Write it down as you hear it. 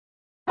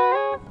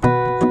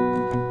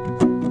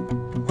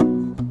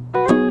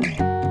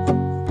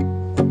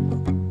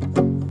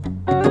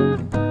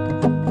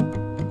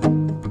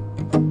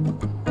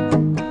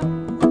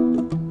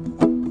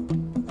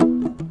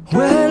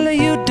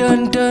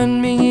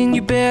and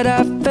you bet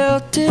I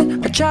felt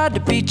it. I tried to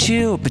be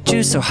chill, but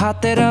you're so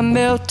hot that I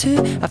melted.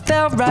 I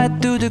fell right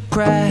through the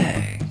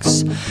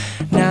cracks.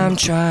 Now I'm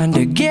trying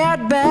to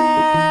get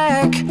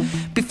back.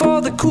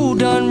 Before the cool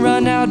done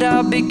run out,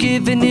 I'll be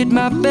giving it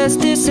my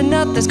bestest, and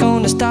nothing's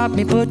gonna stop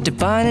me but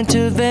divine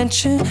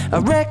intervention. I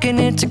reckon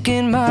it's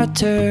again my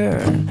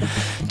turn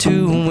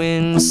to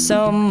win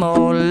some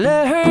or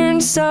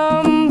learn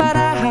some, but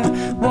I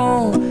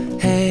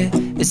won't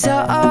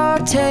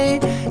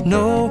hesitate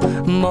no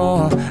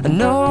more,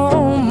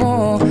 no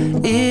more.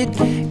 It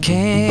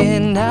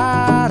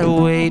cannot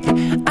wait.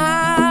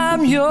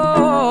 I'm yours.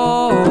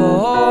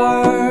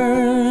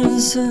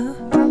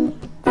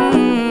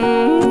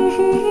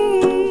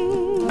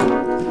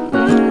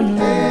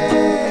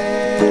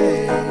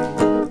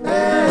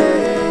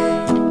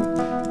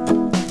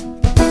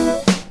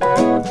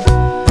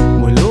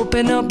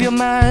 Open up your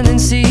mind and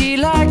see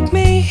like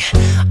me.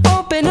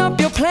 Open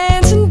up your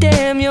plans and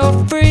damn,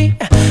 you're free.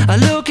 I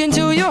look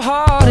into your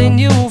heart and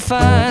you'll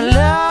find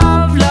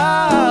love,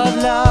 love,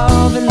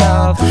 love, and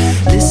love.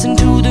 Listen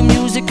to the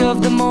music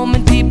of the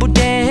moment, people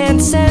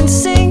dance and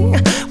sing.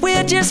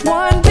 We're just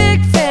one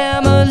big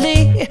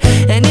family,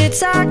 and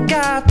it's our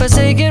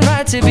God-forsaken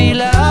right to be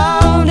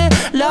loved.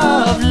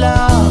 Love,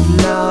 love,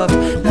 love,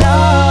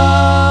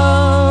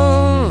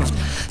 loved.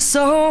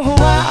 So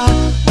I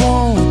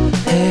won't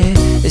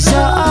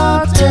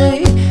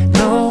hesitate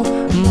no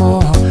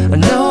more,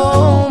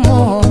 no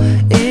more.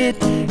 It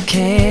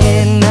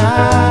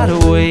cannot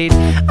wait.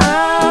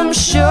 I'm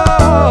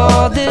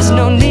sure there's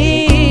no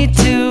need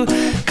to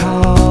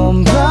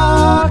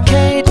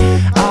complicate.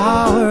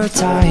 Our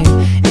time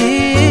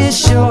is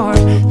short.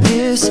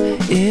 This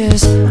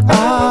is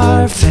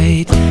our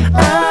fate.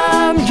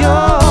 I'm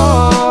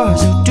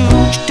yours. Do you,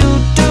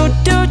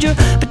 but do you,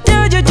 but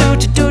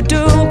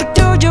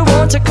do you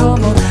want to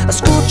come on? I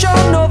scooch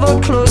on over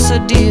closer,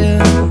 dear,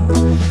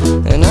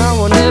 and I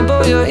will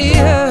nibble your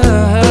ear.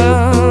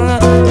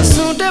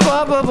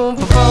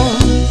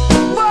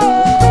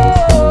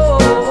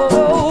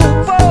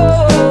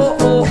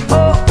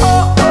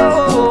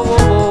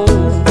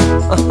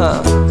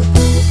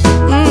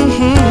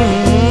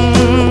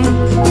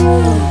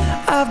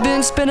 I've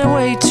been spending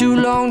way too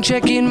long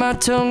checking my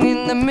tongue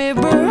in the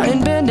mirror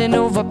and bending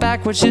over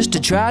backwards just to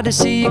try to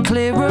see it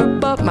clearer,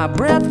 but my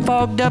breath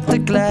fogged up the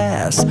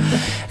glass,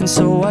 and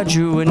so I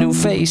drew a new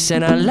face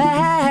and I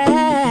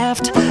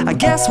laughed. I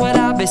guess what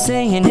I'll be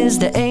saying is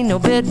there ain't no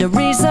better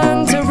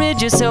reason to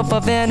rid yourself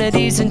of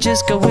vanities and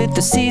just go with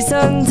the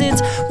seasons.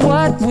 It's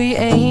what we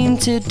aim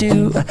to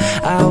do.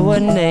 Our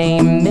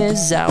name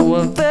is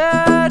our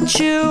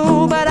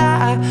virtue, but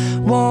I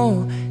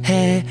won't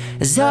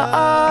hesitate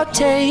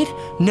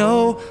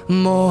no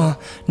more,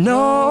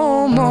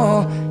 no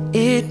more.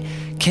 It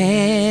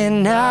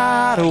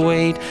cannot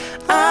wait.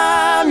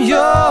 I'm yours.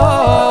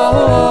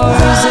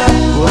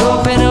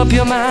 Open up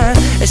your mind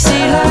and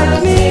see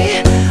like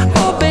me.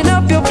 Open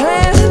up your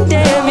plans and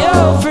damn,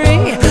 you're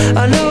free.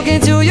 I look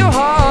into your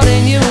heart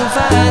and you'll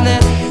find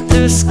that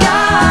the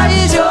sky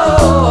is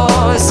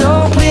yours.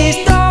 So please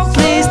don't,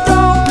 please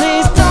don't,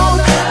 please don't.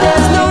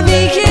 There's no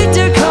need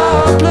to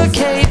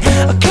complicate,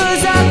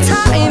 'cause our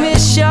time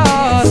is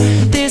short.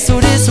 This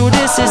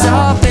is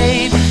our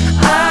fate.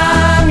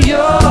 I'm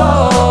yours.